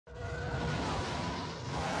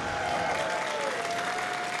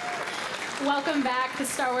Welcome back to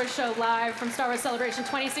Star Wars Show live from Star Wars Celebration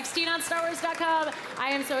 2016 on StarWars.com. I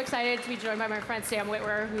am so excited to be joined by my friend Sam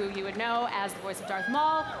Witwer, who you would know as the voice of Darth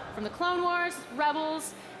Maul from the Clone Wars,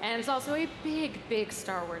 Rebels, and is also a big, big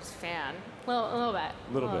Star Wars fan. A little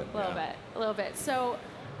bit. So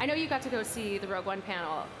I know you got to go see the Rogue One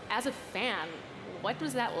panel. As a fan, what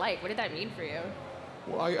was that like? What did that mean for you?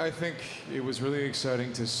 Well, I think it was really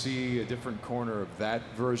exciting to see a different corner of that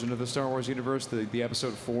version of the Star Wars universe, the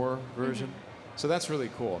Episode 4 version. Mm-hmm. So that's really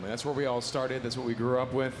cool. I mean, that's where we all started. That's what we grew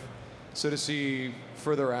up with. So to see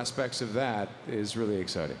further aspects of that is really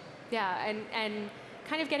exciting. Yeah, and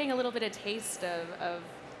kind of getting a little bit of taste of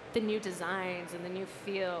the new designs and the new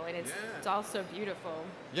feel, and it's also beautiful.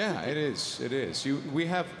 Yeah, it is. It is. We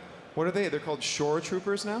have, what are they? They're called Shore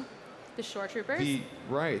Troopers now? The Shore Troopers? The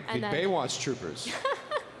Baywatch Troopers.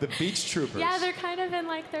 The Beach Troopers. Yeah, they're kind of in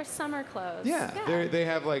like their summer clothes. Yeah. They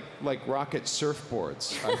have like rocket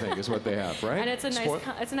surfboards, I think, is what they have, right? And it's a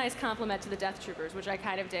nice compliment to the Death Troopers, which I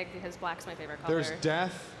kind of dig because black's my favorite color. There's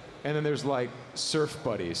Death, and then there's like surf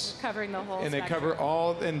buddies. Covering the whole And spectrum. They cover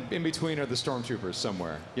all, and in between are the Stormtroopers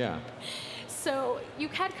somewhere. Yeah. So you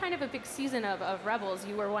had kind of a big season of Rebels.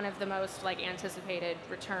 You were one of the most like anticipated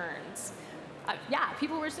returns. Yeah,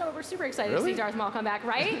 people were super excited to see Darth Maul come back,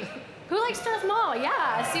 right? Who likes Darth Maul?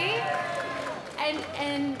 Yeah, see?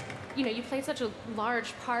 And you know, you played such a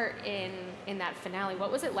large part in that finale. What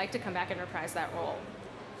was it like to come back and reprise that role?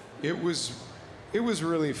 It was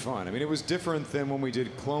really fun. I mean, it was different than when we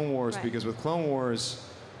did Clone Wars, because with Clone Wars,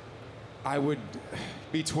 I would,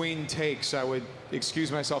 between takes, I would excuse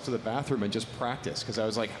myself to the bathroom and just practice, because I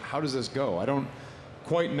was like, how does this go? I don't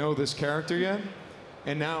quite know this character yet.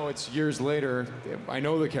 And now it's years later, I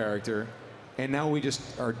know the character, and now we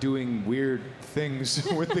just are doing weird things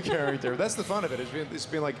with the character. That's the fun of it. It's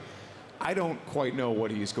been like, I don't quite know what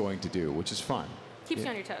he's going to do, which is fun. Keeps you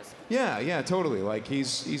on your toes. Yeah, totally. Like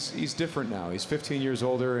he's different now. He's 15 years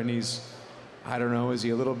older, and he's, I don't know, is he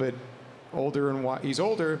a little bit older and he's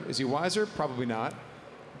older? Is he wiser? Probably not.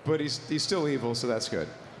 But he's still evil, so that's good.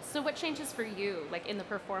 So what changes for you, like in the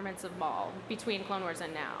performance of Maul between Clone Wars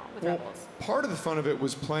and now with Rebels? Part of the fun of it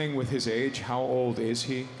was playing with his age. How old is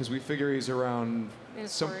he? Because we figure he's around in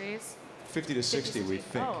his 40s, 50 to 60, we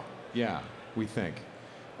think. Oh. Yeah, we think.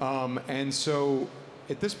 And so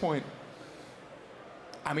at this point,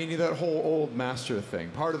 I mean, that whole old master thing.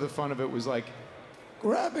 Part of the fun of it was like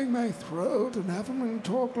grabbing my throat and having him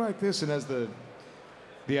talk like this, and as the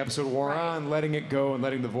episode wore on, letting it go and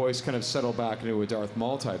letting the voice kind of settle back into a Darth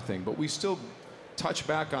Maul type thing. But we still touch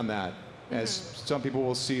back on that, as some people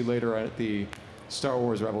will see later at the Star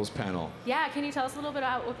Wars Rebels panel. Yeah, can you tell us a little bit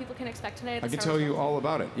about what people can expect tonight at the I can Star tell Wars you all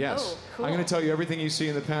about it, yes. Oh, cool. I'm going to tell you everything you see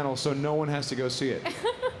in the panel, so no one has to go see it.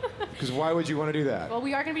 Because why would you want to do that? Well,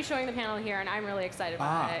 we are going to be showing the panel here, and I'm really excited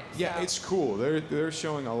about it. Yeah, it's cool. They're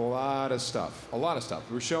showing a lot of stuff.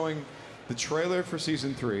 We're showing the trailer for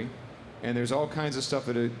Season 3, and there's all kinds of stuff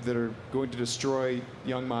that are going to destroy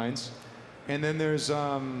young minds. And then there's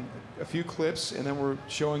a few clips, and then we're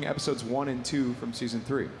showing episodes 1 and 2 from Season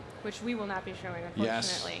 3. Which we will not be showing, unfortunately.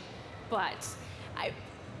 Yes. But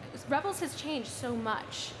Rebels has changed so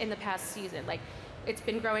much in the past season. Like, it's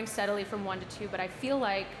been growing steadily from 1 to 2, but I feel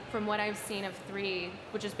like from what I've seen of 3,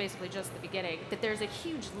 which is basically just the beginning, that there's a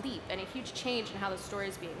huge leap and a huge change in how the story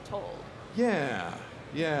is being told. Yeah.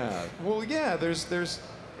 Well, yeah, there's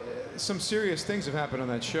some serious things have happened on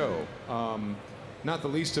that show. Not the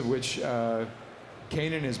least of which,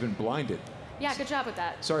 Kanan has been blinded. Yeah, good job with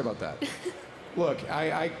that. Sorry about that. Look,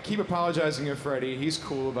 I keep apologizing to Freddie. He's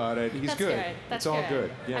cool about it. He's good. That's all good.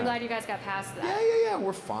 Yeah. I'm glad you guys got past that. Yeah.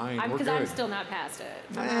 We're fine. We're good. Because I'm still not past it.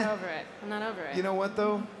 I'm not over it. You know what,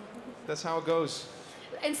 though? That's how it goes.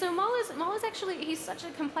 And so Maul is actually, he's such a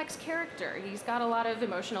complex character. He's got a lot of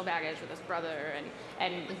emotional baggage with his brother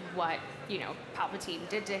and what, you know, Palpatine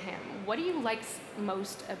did to him. What do you like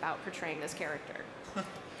most about portraying this character?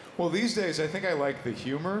 Well, these days, I think I like the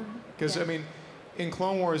humor. Because, I mean, in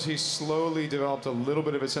Clone Wars, he slowly developed a little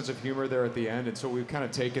bit of a sense of humor there at the end. And so we've kind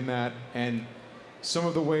of taken that, and some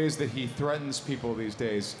of the ways that he threatens people these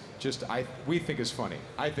days, we think is funny.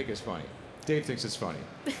 I think is funny. Dave thinks it's funny.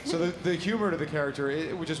 So the humor to the character,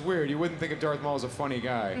 which is weird. You wouldn't think of Darth Maul as a funny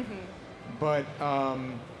guy. But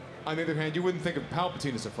on the other hand, you wouldn't think of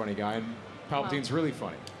Palpatine as a funny guy, and Palpatine's really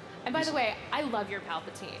funny. And by the way, I love your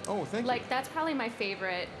Palpatine. Oh, thank you. Like, that's probably my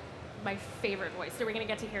favorite voice. So we're going to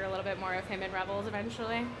get to hear a little bit more of him in Rebels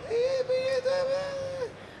eventually?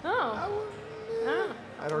 Oh.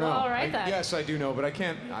 I don't know. Well, all right, then. Yes, I do know, but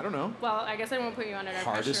I don't know. Well, I guess I won't put you under no pressure.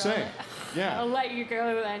 Hard to say. Yeah. I'll let you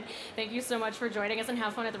go then. Thank you so much for joining us, and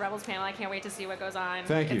have fun at the Rebels panel. I can't wait to see what goes on.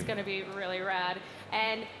 Thank you. It's going to be really rad.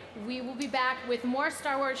 And we will be back with more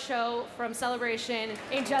Star Wars show from Celebration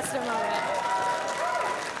in just a moment.